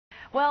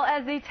Well,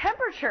 as the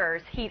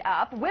temperatures heat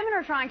up, women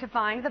are trying to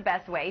find the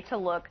best way to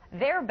look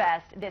their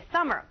best this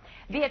summer.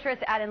 Beatrice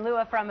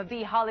Adenlua from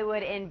B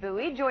Hollywood in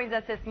Bowie joins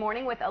us this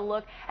morning with a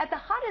look at the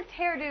hottest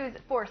hairdos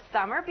for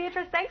summer.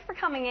 Beatrice, thanks for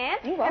coming in.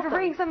 You're welcome. And for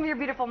bringing some of your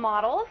beautiful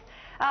models.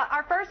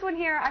 Our first one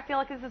here, I feel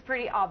like this is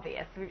pretty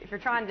obvious. If you're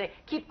trying to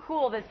keep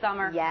cool this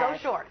summer, yes, go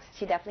short.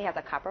 She definitely has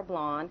a copper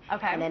blonde.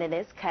 Okay. And then it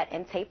is cut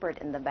and tapered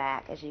in the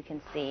back, as you can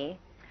see.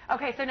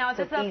 Okay, so now is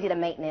So this it's easy to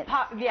maintenance.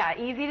 Yeah,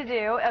 easy to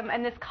do.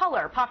 And this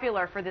color,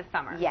 popular for this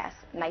summer? Yes,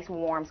 nice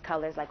warm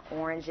colors like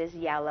oranges,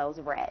 yellows,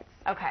 reds.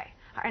 Okay,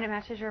 and it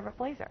matches your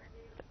blazer.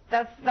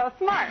 That was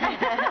smart.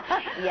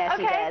 Yes,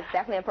 okay. She does.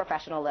 Definitely a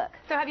professional look.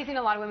 So have you seen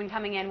a lot of women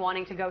coming in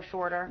wanting to go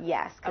shorter?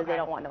 Yes, because okay. they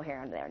don't want no hair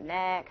on their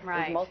neck.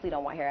 Right. They mostly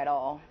don't want hair at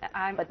all.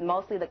 But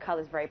mostly the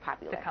color is very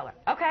popular. The color.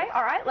 Okay,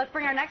 all right. Let's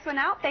bring our next one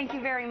out. Thank you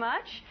very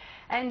much.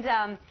 And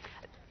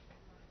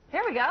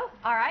there we go.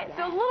 All right. Yes.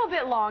 So a little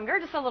bit longer,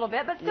 just a little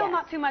bit, but still yes.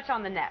 not too much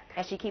on the neck.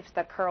 And she keeps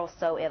the curl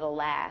so it'll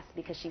last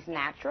because she's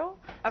natural.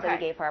 Okay. So we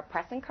gave her a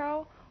press and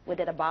curl. We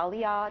did a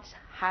balayage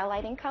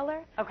highlighting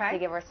color. Okay. To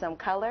give her some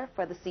color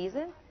for the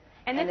season.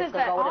 And this is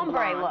that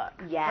ombre look,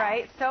 yes.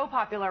 right? So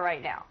popular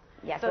right now.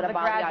 Yes, so with the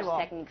a balayage gradual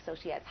technique, so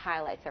she has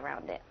highlights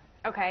around it.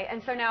 Okay,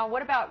 and so now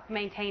what about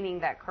maintaining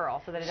that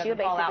curl so that it doesn't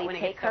fall out when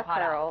it gets so hot? She'll basically take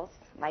her curls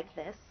like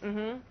this.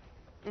 Mm-hmm.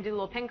 And do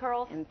little pin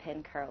curls? And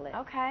pin curl it.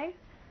 Okay.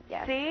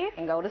 Yes. See?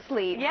 And go to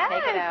sleep. Yes.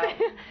 Take it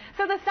out.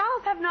 So the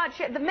styles have not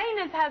changed. The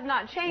maintenance has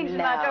not changed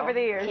much over the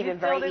years. Keep You it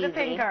still very do the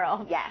easy. pin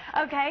curl. Yes.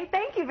 Okay,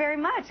 thank you very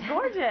much.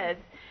 Gorgeous.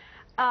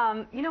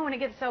 You know, when it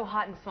gets so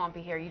hot and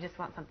swampy here, you just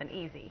want something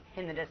easy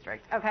in the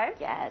district. Okay?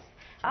 Yes.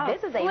 Oh,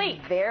 this is sleek.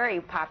 a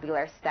very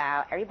popular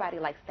style. Everybody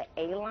likes the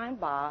A-line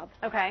bob.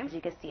 Okay. As you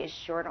can see, it's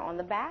shorter on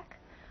the back.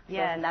 So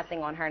yes. there's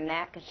nothing on her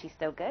neck, and she's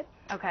still good.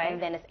 Okay.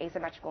 And then it's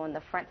asymmetrical in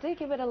the front to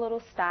give it a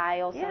little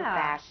style, some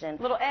fashion.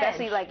 Little edge.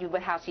 Especially like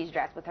with how she's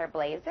dressed with her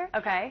blazer.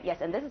 Okay. Yes,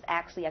 and this is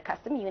actually a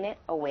custom unit,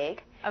 a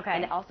wig. Okay.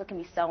 And it also can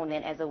be sewn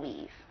in as a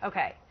weave.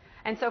 Okay.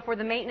 And so for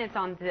the maintenance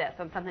on this,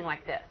 on something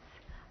like this?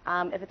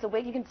 If it's a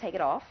wig, you can take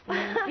it off.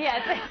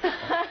 Yes.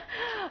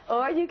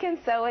 Or you can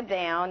sew it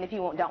down if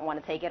you don't want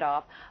to take it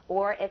off.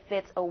 Or if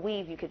it's a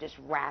weave, you could just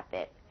wrap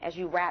it. As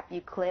you wrap,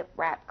 you clip,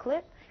 wrap,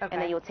 clip. Okay.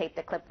 And then you'll take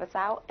the clippers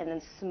out and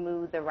then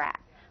smooth the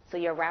wrap. So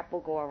your wrap will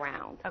go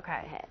around okay.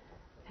 the head.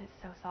 It's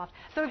so soft.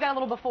 So we've got a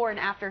little before and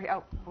after.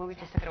 Oh, well, we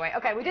just took it away.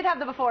 Okay, we did have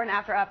the before and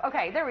after up.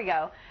 Okay, there we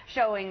go,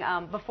 showing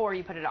before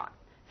you put it on.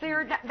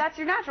 So that's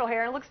your natural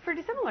hair, and it looks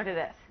pretty similar to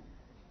this.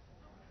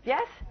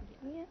 Yes?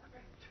 Yeah.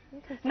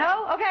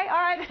 No? Okay,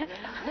 all right.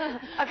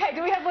 Okay,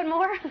 do we have one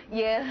more?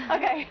 Yes.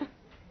 Okay.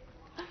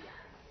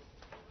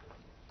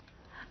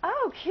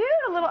 Oh, cute,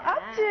 a little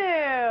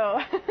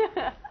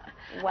updo.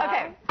 Well,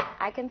 okay.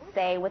 I can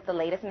say with the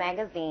latest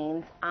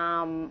magazines,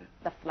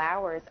 the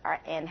flowers are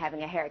in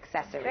having a hair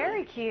accessory.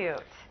 Very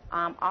cute.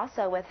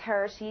 Also with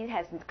her, she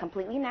has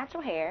completely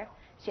natural hair.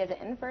 She has an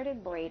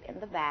inverted braid in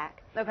the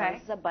back. Okay.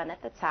 This is a bun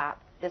at the top.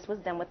 This was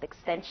done with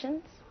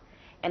extensions.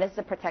 And it's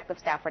a protective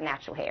style for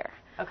natural hair.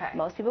 Okay.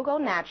 Most people go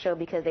natural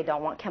because they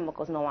don't want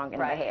chemicals no longer in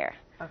their hair.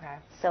 Okay.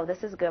 So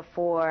this is good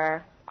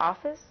for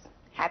office,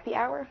 happy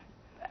hour,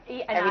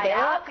 everyday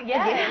out,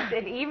 yes,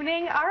 an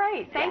evening. All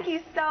right. Thank you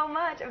yes. so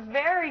much.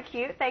 Very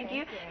cute. Thank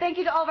you. Thank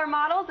you to all of our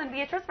models and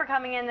Beatrice for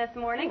coming in this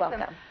morning. You're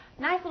welcome. Some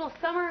nice little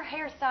summer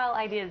hairstyle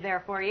ideas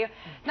there for you.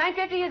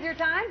 9:50 is your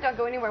time. Don't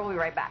go anywhere. We'll be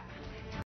right back.